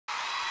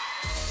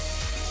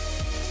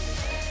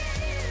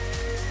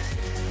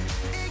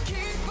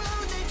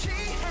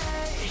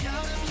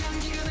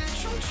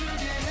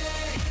춤추게 해.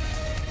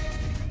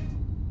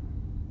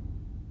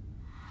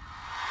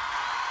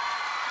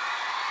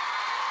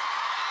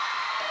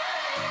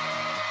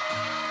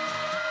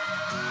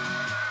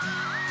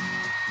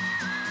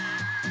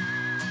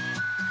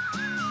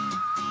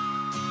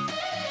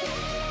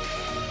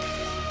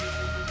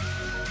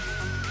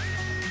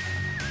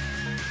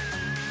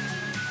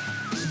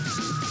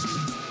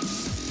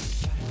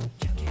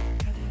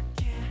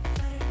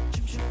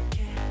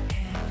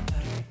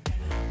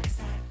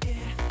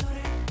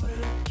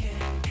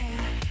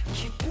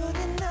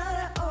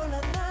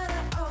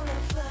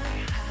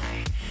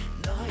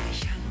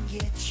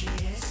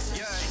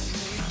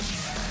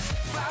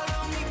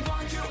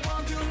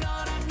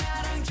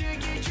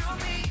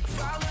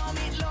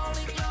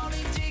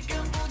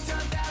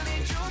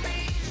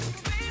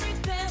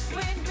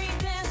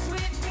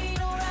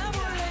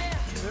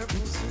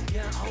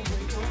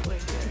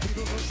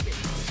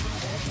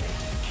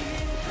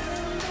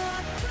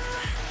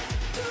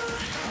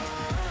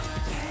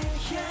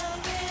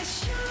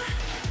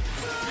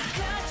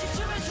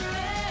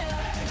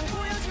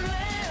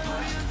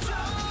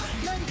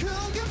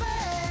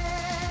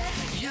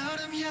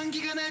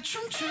 향기가 날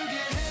춤추게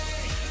해.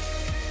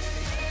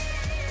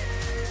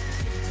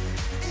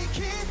 이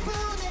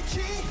기분에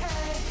취해.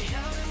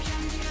 여름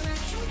향기가 날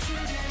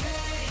춤추게 해.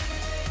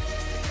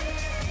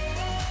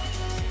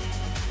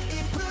 이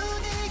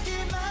분위기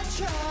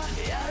맞춰.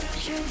 여름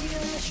향기가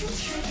날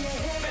춤추게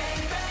해.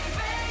 Bang bang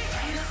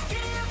bang, let's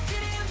get it up,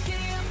 get it up, get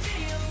it up, get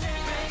it up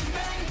now. Bang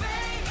bang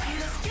bang,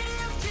 let's get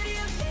it up, get it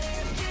up, get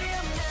it up, get it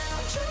up now.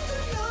 좀 더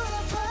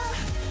놀아봐,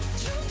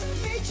 좀 더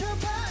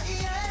미쳐봐,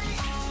 yeah.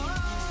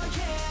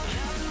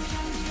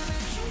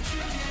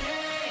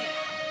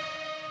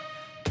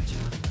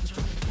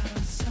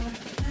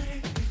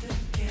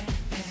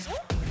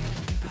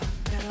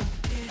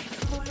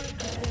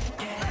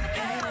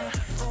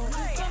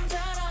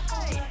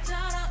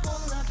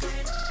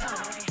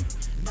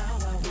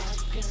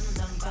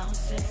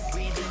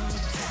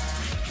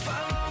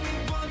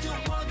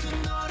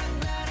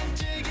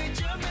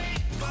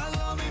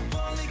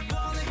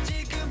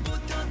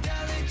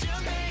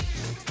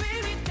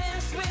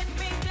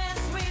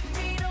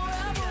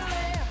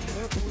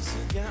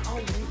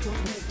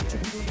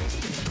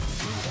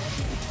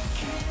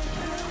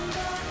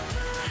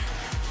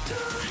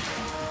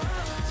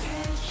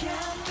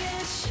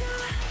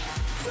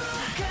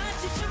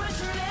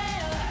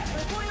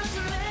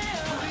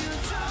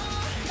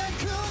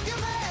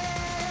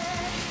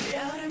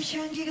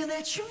 향기가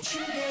날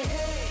춤추게 해.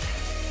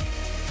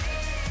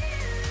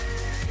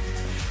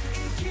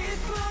 이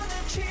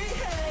기분에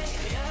취해.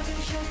 여름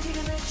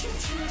향기가 날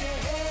춤추게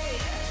해.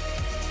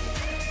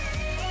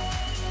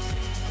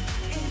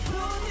 이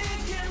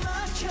분위기를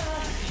맞춰.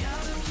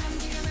 여름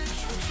향기가 날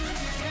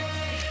춤추게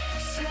해.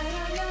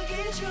 사랑하기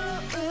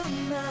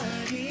좋은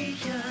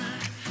날이야.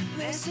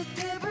 내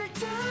스텝을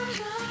따라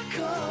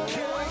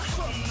걸어.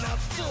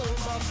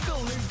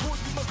 맘돌린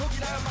보지마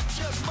거기나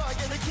맞춰지 마.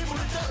 얘 내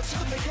기분을 따라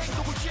지금 내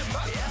행동을 지마.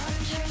 여름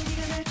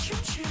향기가 날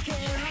춤추게.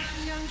 여름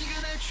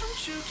향기가 날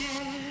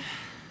춤추게.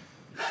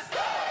 Let's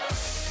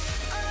go!